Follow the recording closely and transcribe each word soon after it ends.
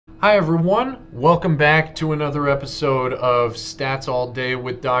Hi everyone, welcome back to another episode of Stats All Day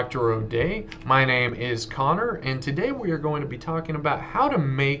with Dr. O'Day. My name is Connor, and today we are going to be talking about how to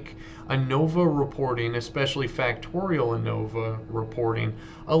make ANOVA reporting, especially factorial ANOVA reporting,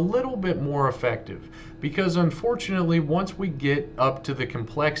 a little bit more effective. Because unfortunately, once we get up to the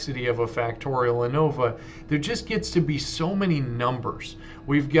complexity of a factorial ANOVA, there just gets to be so many numbers.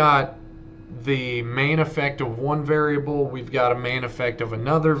 We've got the main effect of one variable, we've got a main effect of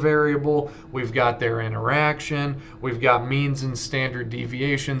another variable, we've got their interaction, we've got means and standard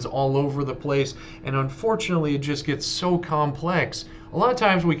deviations all over the place, and unfortunately it just gets so complex. A lot of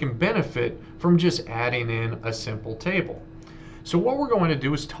times we can benefit from just adding in a simple table. So what we're going to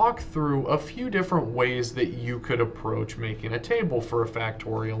do is talk through a few different ways that you could approach making a table for a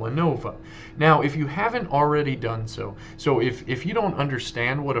factorial ANOVA. Now, if you haven't already done so, if you don't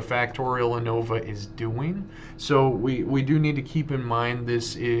understand what a factorial ANOVA is doing, so we do need to keep in mind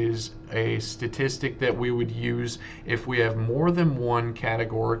this is a statistic that we would use if we have more than one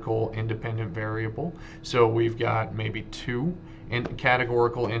categorical independent variable. So we've got maybe two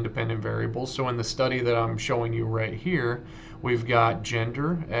categorical independent variables. So in the study that I'm showing you right here, we've got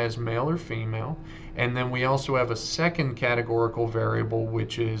gender as male or female, and then we also have a second categorical variable,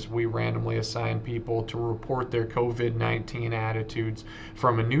 which is we randomly assign people to report their COVID-19 attitudes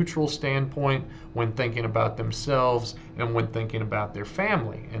from a neutral standpoint when thinking about themselves and when thinking about their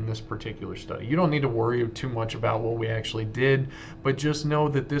family in this particular study. You don't need to worry too much about what we actually did, but just know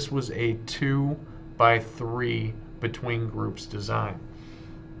that this was a 2 by 3 between groups design.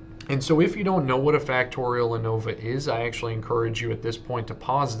 And so if you don't know what a factorial ANOVA is, I actually encourage you at this point to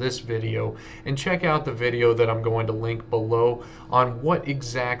pause this video and check out the video that I'm going to link below on what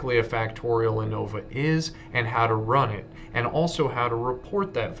exactly a factorial ANOVA is and how to run it, and also how to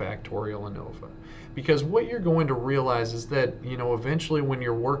report that factorial ANOVA. Because what you're going to realize is that, eventually when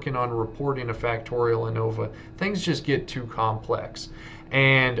you're working on reporting a factorial ANOVA, things just get too complex.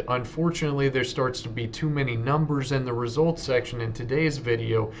 And unfortunately, there starts to be too many numbers, and the results section in today's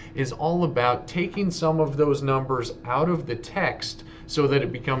video is all about taking some of those numbers out of the text so that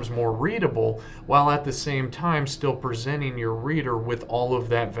it becomes more readable, while at the same time still presenting your reader with all of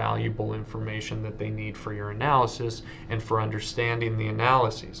that valuable information that they need for your analysis and for understanding the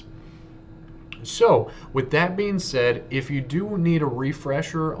analyses. So, with that being said, if you do need a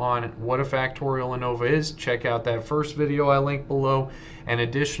refresher on what a factorial ANOVA is, check out that first video I linked below. And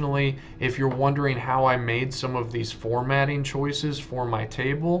additionally, if you're wondering how I made some of these formatting choices for my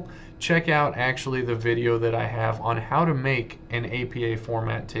table, check out actually the video that I have on how to make an APA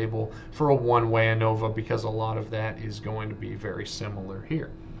format table for a one-way ANOVA, because a lot of that is going to be very similar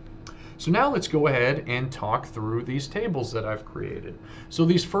here. So now let's go ahead and talk through these tables that I've created. So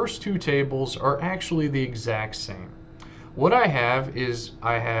these first two tables are actually the exact same. What I have is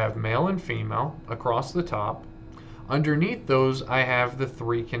I have male and female across the top. Underneath those, I have the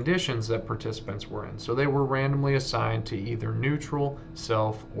three conditions that participants were in. So they were randomly assigned to either neutral,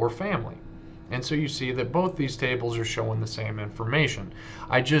 self, or family. And so you see that both these tables are showing the same information.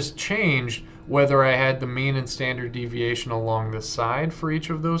 I just changed whether I had the mean and standard deviation along the side for each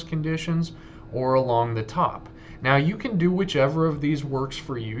of those conditions or along the top. Now you can do whichever of these works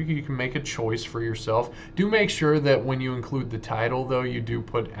for you. You can make a choice for yourself. Do make sure that when you include the title, though, you do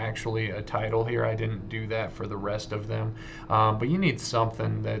put actually a title here. I didn't do that for the rest of them, but you need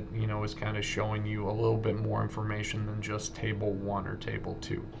something that is kind of showing you a little bit more information than just table 1 or table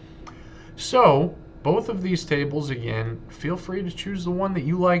 2. So both of these tables, again, feel free to choose the one that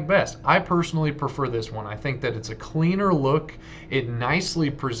you like best. I personally prefer this one. I think that it's a cleaner look. It nicely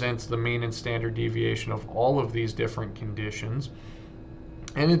presents the mean and standard deviation of all of these different conditions.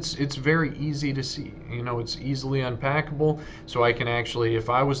 And it's very easy to see. It's easily unpackable. So I can actually, if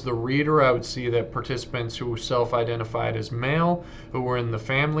I was the reader, I would see that participants who self-identified as male, who were in the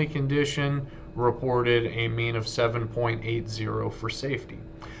family condition, reported a mean of 7.80 for safety.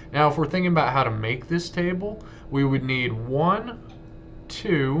 Now, if we're thinking about how to make this table, we would need 1,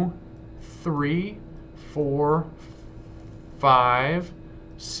 2, 3, 4, 5,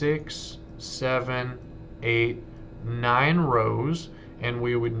 6, 7, 8, 9 rows, and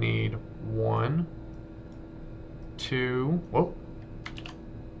we would need 1, 2,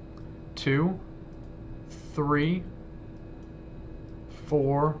 3,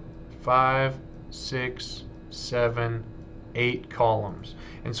 4, 5, 6, 7, 8 columns.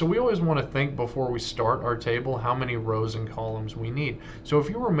 And so we always want to think before we start our table how many rows and columns we need. So if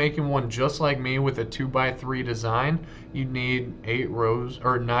you were making one just like me with a 2 by 3 design, you'd need 8 rows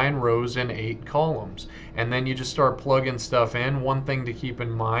or 9 rows and 8 columns. And then you just start plugging stuff in. One thing to keep in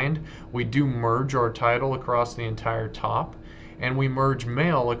mind, we do merge our title across the entire top. and we merge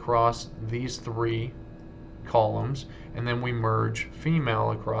male across these three columns, and then we merge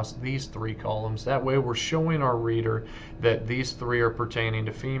female across these three columns. That way we're showing our reader that these three are pertaining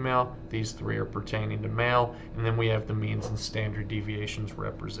to female, these three are pertaining to male, and then we have the means and standard deviations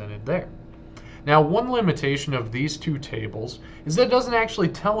represented there. Now, one limitation of these two tables is that it doesn't actually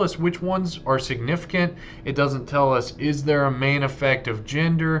tell us which ones are significant. It doesn't tell us, is there a main effect of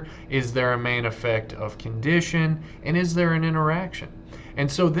gender, is there a main effect of condition, and is there an interaction? And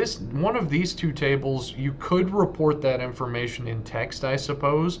so one of these two tables, you could report that information in text, I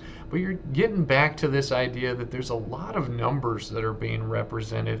suppose, but you're getting back to this idea that there's a lot of numbers that are being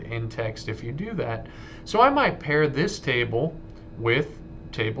represented in text if you do that. So I might pair this table with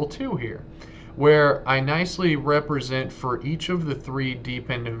table 2 here, where I nicely represent for each of the three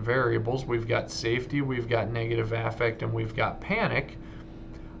dependent variables. We've got safety, we've got negative affect, and we've got panic.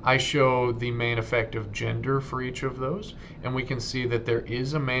 I show the main effect of gender for each of those, and we can see that there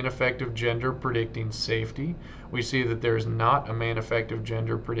is a main effect of gender predicting safety. We see that there's not a main effect of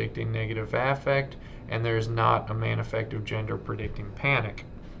gender predicting negative affect, and there's not a main effect of gender predicting panic.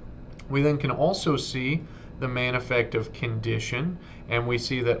 We then can also see the main effect of condition, and we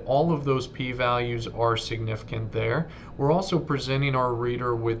see that all of those p-values are significant there. We're also presenting our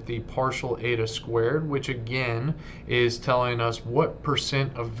reader with the partial eta squared, which again is telling us what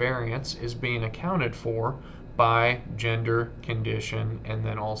percent of variance is being accounted for by gender, condition, and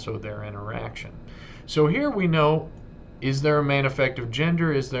then also their interaction. So here we know, is there a main effect of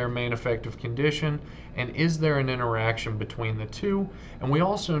gender, is there a main effect of condition, and is there an interaction between the two? And we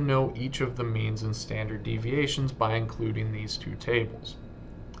also know each of the means and standard deviations by including these two tables.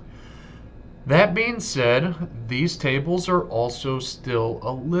 That being said, these tables are also still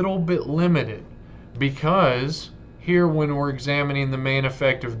a little bit limited, because here when we're examining the main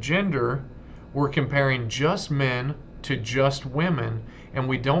effect of gender, we're comparing just men to just women, and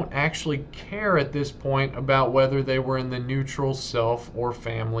we don't actually care at this point about whether they were in the neutral, self, or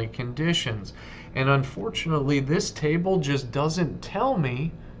family conditions. And unfortunately, this table just doesn't tell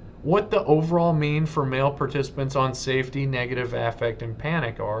me what the overall mean for male participants on safety, negative affect, and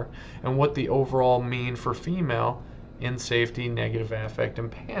panic are, and what the overall mean for female in safety, negative affect, and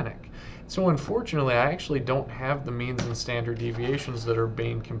panic. So unfortunately, I actually don't have the means and standard deviations that are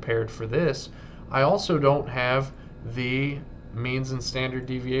being compared for this. I also don't have the means and standard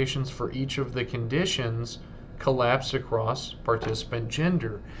deviations for each of the conditions collapse across participant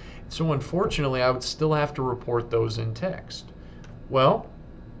gender. So unfortunately, I would still have to report those in text. Well,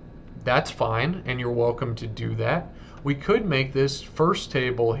 that's fine, and you're welcome to do that. We could make this first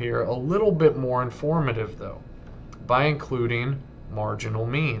table here a little bit more informative, though, by including marginal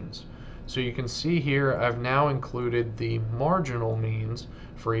means. So you can see here, I've now included the marginal means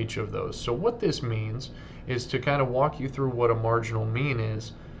for each of those. So what this means is to kind of walk you through what a marginal mean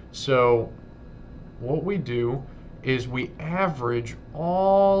is. So what we do is we average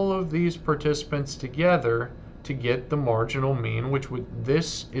all of these participants together to get the marginal mean,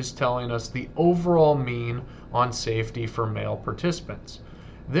 this is telling us the overall mean on safety for male participants.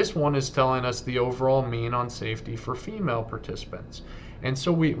 This one is telling us the overall mean on safety for female participants. And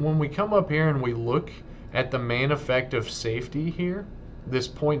so when we come up here and we look at the main effect of safety here, this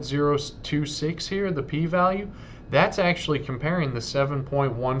 0.026 here, the p-value, that's actually comparing the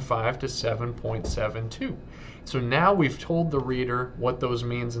 7.15 to 7.72. So now we've told the reader what those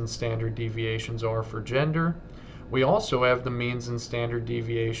means and standard deviations are for gender. We also have the means and standard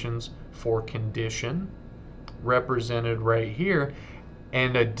deviations for condition represented right here.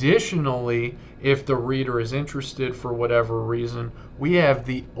 And additionally, if the reader is interested for whatever reason, we have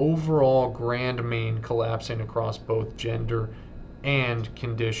the overall grand mean collapsing across both gender and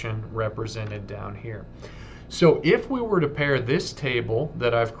condition represented down here. So if we were to pair this table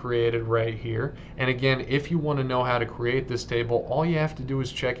that I've created right here, and again, if you want to know how to create this table, all you have to do is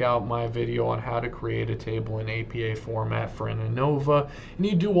check out my video on how to create a table in APA format for an ANOVA, and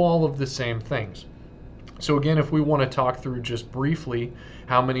you do all of the same things. So again, if we want to talk through just briefly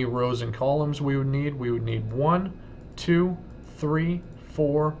how many rows and columns we would need 1, 2, 3,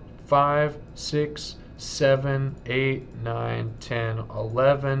 4, 5, 6, 7, 8, 9, 10,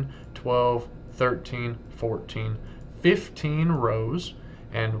 11, 12, 13, 14, 15 rows,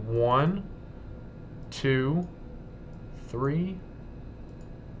 and 1, 2, 3,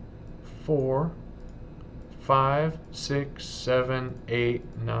 4, 5, 6, 7, 8,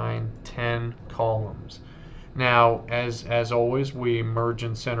 9, 10 columns. Now, as always, we merge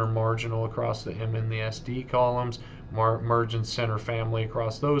and center marginal across the M and the SD columns, merge and center family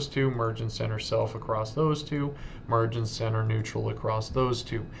across those two, merge and center self across those two, merge and center neutral across those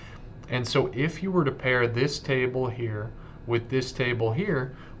two. And so if you were to pair this table here with this table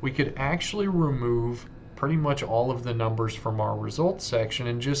here, we could actually remove pretty much all of the numbers from our results section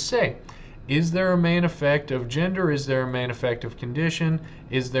and just say, is there a main effect of gender? Is there a main effect of condition?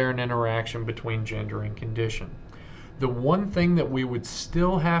 Is there an interaction between gender and condition? The one thing that we would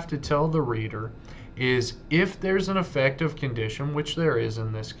still have to tell the reader is if there's an effect of condition, which there is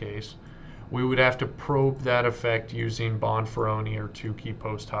in this case, we would have to probe that effect using Bonferroni or Tukey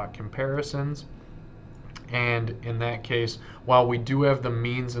post hoc comparisons. And in that case, while we do have the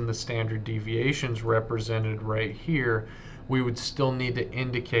means and the standard deviations represented right here, we would still need to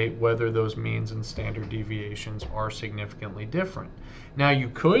indicate whether those means and standard deviations are significantly different. Now you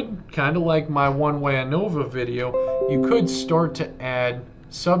could, kind of like my one-way ANOVA video, you could start to add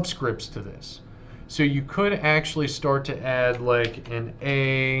subscripts to this. So you could actually start to add like an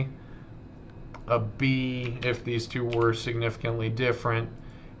A, a B if these two were significantly different,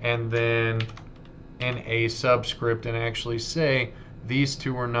 and then an A subscript and actually say these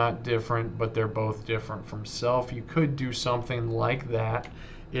two are not different, but they're both different from self. You could do something like that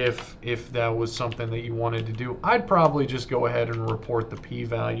if that was something that you wanted to do. I'd probably just go ahead and report the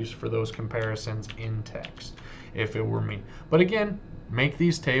p-values for those comparisons in text if it were me. But again, make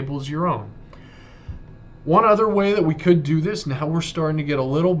these tables your own. One other way that we could do this, now we're starting to get a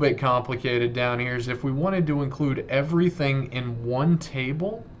little bit complicated down here, is if we wanted to include everything in one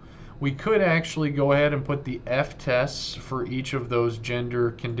table, we could actually go ahead and put the F tests for each of those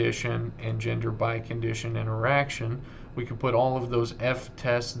gender condition and gender by condition interaction. We could put all of those F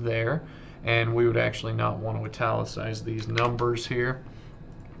tests there, and we would actually not want to italicize these numbers here.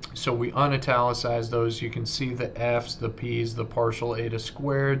 So we unitalicize those. You can see the F's, the P's, the partial eta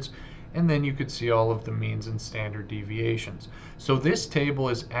squareds, and then you could see all of the means and standard deviations. So this table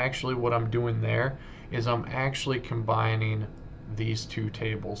is actually, what I'm doing there is I'm actually combining these two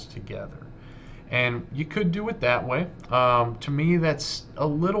tables together. And you could do it that way. To me, that's a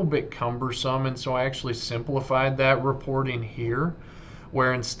little bit cumbersome, and so I actually simplified that reporting here,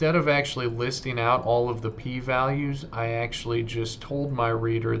 where instead of actually listing out all of the p-values, I actually just told my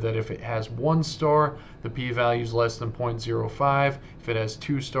reader that if it has 1 star, the p-value is less than 0.05. If it has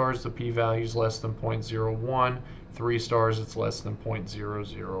 2 stars, the p-value is less than 0.01. 3 stars, it's less than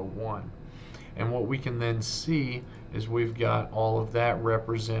 0.001. And what we can then see is we've got all of that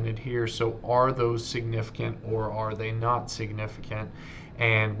represented here. So are those significant or are they not significant?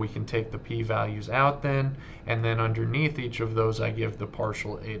 And we can take the p-values out then, and then underneath each of those I give the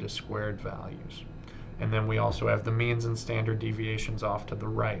partial eta squared values. And then we also have the means and standard deviations off to the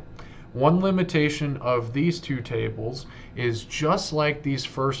right. One limitation of these two tables is, just like these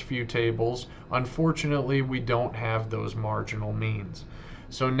first few tables, unfortunately we don't have those marginal means.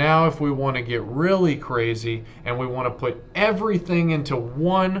 So now if we want to get really crazy and we want to put everything into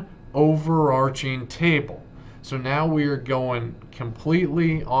one overarching table, so now we are going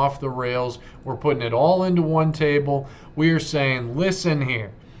completely off the rails. We're putting it all into one table. We are saying, listen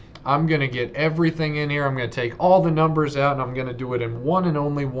here, I'm going to get everything in here. I'm going to take all the numbers out and I'm going to do it in one and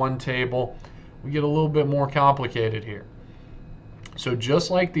only one table. We get a little bit more complicated here. So just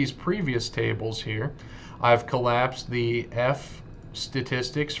like these previous tables here, I've collapsed the F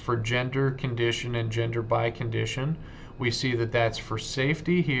statistics for gender, condition, and gender by condition. We see that that's for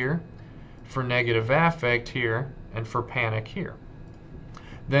safety here, for negative affect here, and for panic here.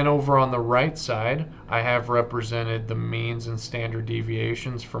 Then over on the right side, I have represented the means and standard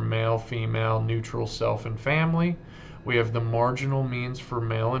deviations for male, female, neutral, self, and family. We have the marginal means for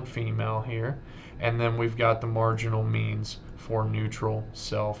male and female here, and then we've got the marginal means for neutral,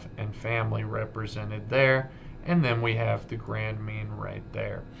 self, and family represented there, and then we have the grand mean right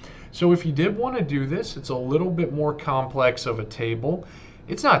there. So if you did want to do this, it's a little bit more complex of a table.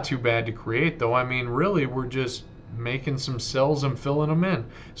 It's not too bad to create though. I mean, really, we're just making some cells and filling them in.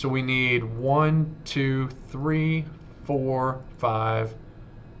 So we need 1, 2, 3, 4, 5,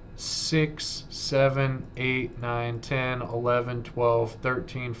 6, 7, 8, 9, 10, 11, 12,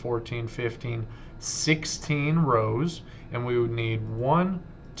 13, 14, 15, 16 rows. And we would need 1,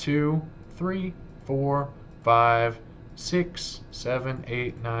 2, 3, 4, 5, 6, 7,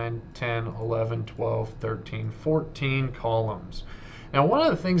 8, 9, 10, 11, 12, 13, 14 columns. Now, one of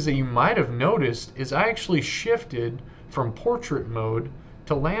the things that you might have noticed is I actually shifted from portrait mode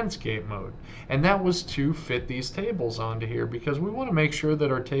to landscape mode. And that was to fit these tables onto here, because we want to make sure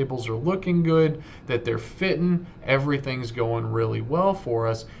that our tables are looking good, that they're fitting, everything's going really well for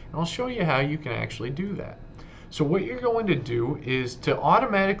us. And I'll show you how you can actually do that. So what you're going to do is to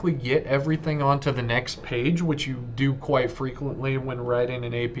automatically get everything onto the next page, which you do quite frequently when writing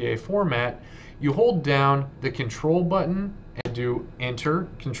in APA format. You hold down the control button and do enter,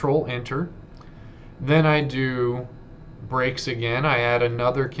 control enter. Then I do breaks again, I add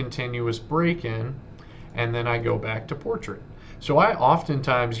another continuous break in, and then I go back to portrait. So I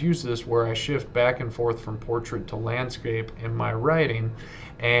oftentimes use this where I shift back and forth from portrait to landscape in my writing,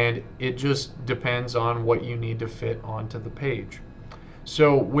 and it just depends on what you need to fit onto the page.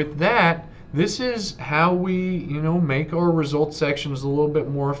 So with that, this is how we, make our results sections a little bit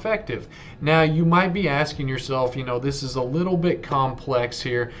more effective. Now you might be asking yourself, this is a little bit complex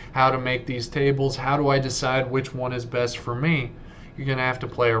here, how to make these tables, how do I decide which one is best for me? You're going to have to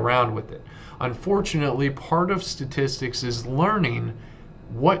play around with it. Unfortunately, part of statistics is learning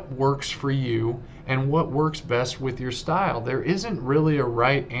what works for you and what works best with your style. There isn't really a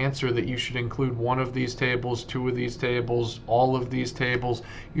right answer that you should include one of these tables, two of these tables, all of these tables.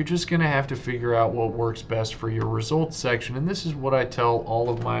 You're just going to have to figure out what works best for your results section, and this is what I tell all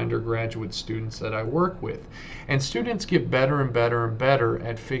of my undergraduate students that I work with. And students get better and better and better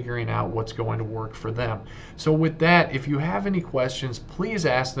at figuring out what's going to work for them. So with that, if you have any questions, please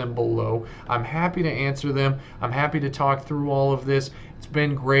ask them below. I'm happy to answer them. I'm happy to talk through all of this. It's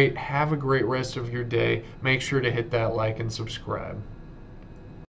been great. Have a great rest of your day. Make sure to hit that like and subscribe.